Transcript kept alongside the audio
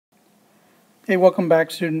Hey, welcome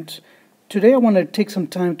back, students. Today I want to take some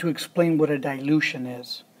time to explain what a dilution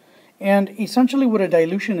is. And essentially what a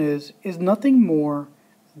dilution is nothing more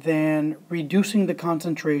than reducing the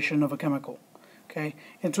concentration of a chemical. Okay,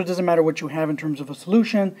 and so it doesn't matter what you have in terms of a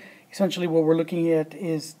solution. Essentially what we're looking at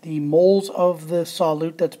is the moles of the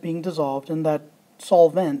solute that's being dissolved in that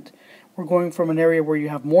solvent. We're going from an area where you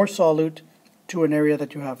have more solute to an area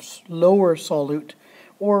that you have lower solute,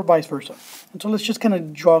 or vice versa. And so let's just kind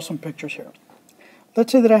of draw some pictures here.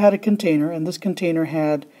 Let's say that I had a container, and this container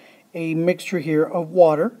had a mixture here of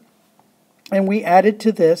water, and we added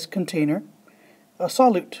to this container a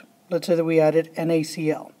solute. Let's say that we added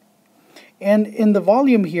NaCl. And in the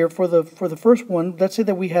volume here for the first one, let's say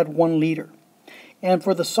that we had 1 liter. And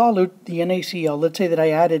for the solute, the NaCl, let's say that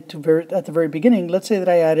I added at the very beginning, let's say that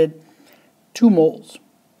I added 2 moles,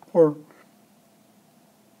 or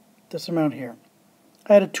this amount here.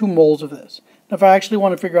 I added 2 moles of this. Now, if I actually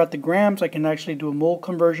want to figure out the grams, I can actually do a mole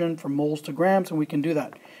conversion from moles to grams, and we can do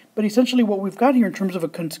that. But essentially what we've got here in terms of a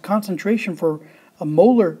concentration for a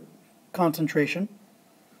molar concentration,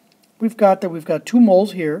 we've got 2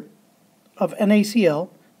 moles here of NaCl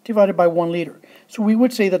divided by 1 liter. So we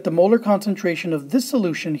would say that the molar concentration of this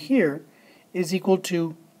solution here is equal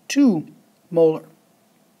to 2 molar.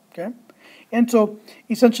 Okay? And so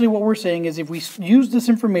essentially what we're saying is if we use this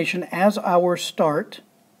information as our start,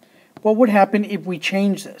 what would happen if we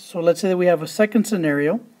change this? So let's say that we have a second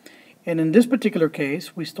scenario, and in this particular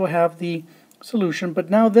case we still have the solution, but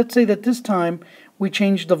now let's say that this time we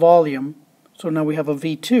change the volume. So now we have a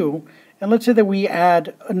V2, and let's say that we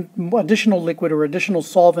add an additional liquid or additional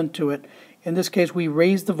solvent to it. In this case we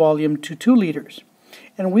raise the volume to 2 liters.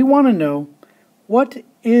 And we want to know what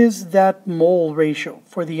is that mole ratio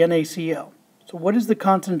for the NaCl. So what is the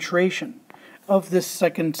concentration of this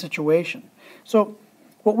second situation? So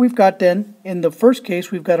what we've got then, in the first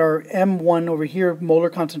case, we've got our M1 over here, molar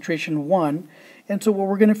concentration 1. And so what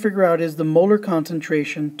we're going to figure out is the molar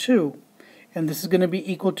concentration 2. And this is going to be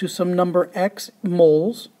equal to some number X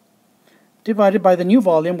moles divided by the new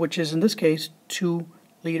volume, which is in this case 2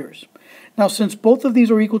 liters. Now, since both of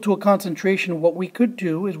these are equal to a concentration, what we could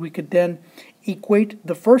do is we could then equate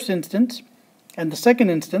the first instance and the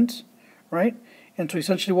second instance, right? And so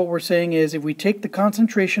essentially what we're saying is if we take the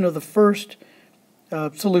concentration of the first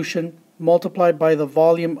solution multiplied by the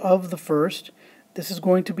volume of the first, this is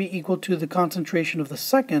going to be equal to the concentration of the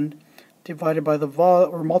second divided by the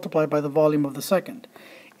multiplied by the volume of the second.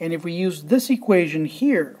 And if we use this equation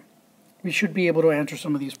here, we should be able to answer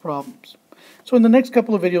some of these problems. So in the next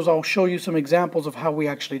couple of videos I'll show you some examples of how we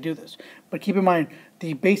actually do this. But keep in mind,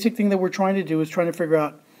 the basic thing that we're trying to do is trying to figure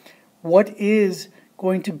out what is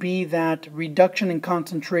going to be that reduction in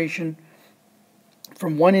concentration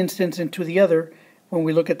from one instance into the other when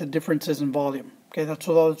we look at the differences in volume. Okay, that's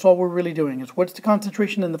all we're really doing, is what's the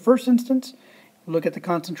concentration in the first instance, look at the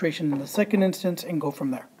concentration in the second instance, and go from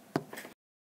there.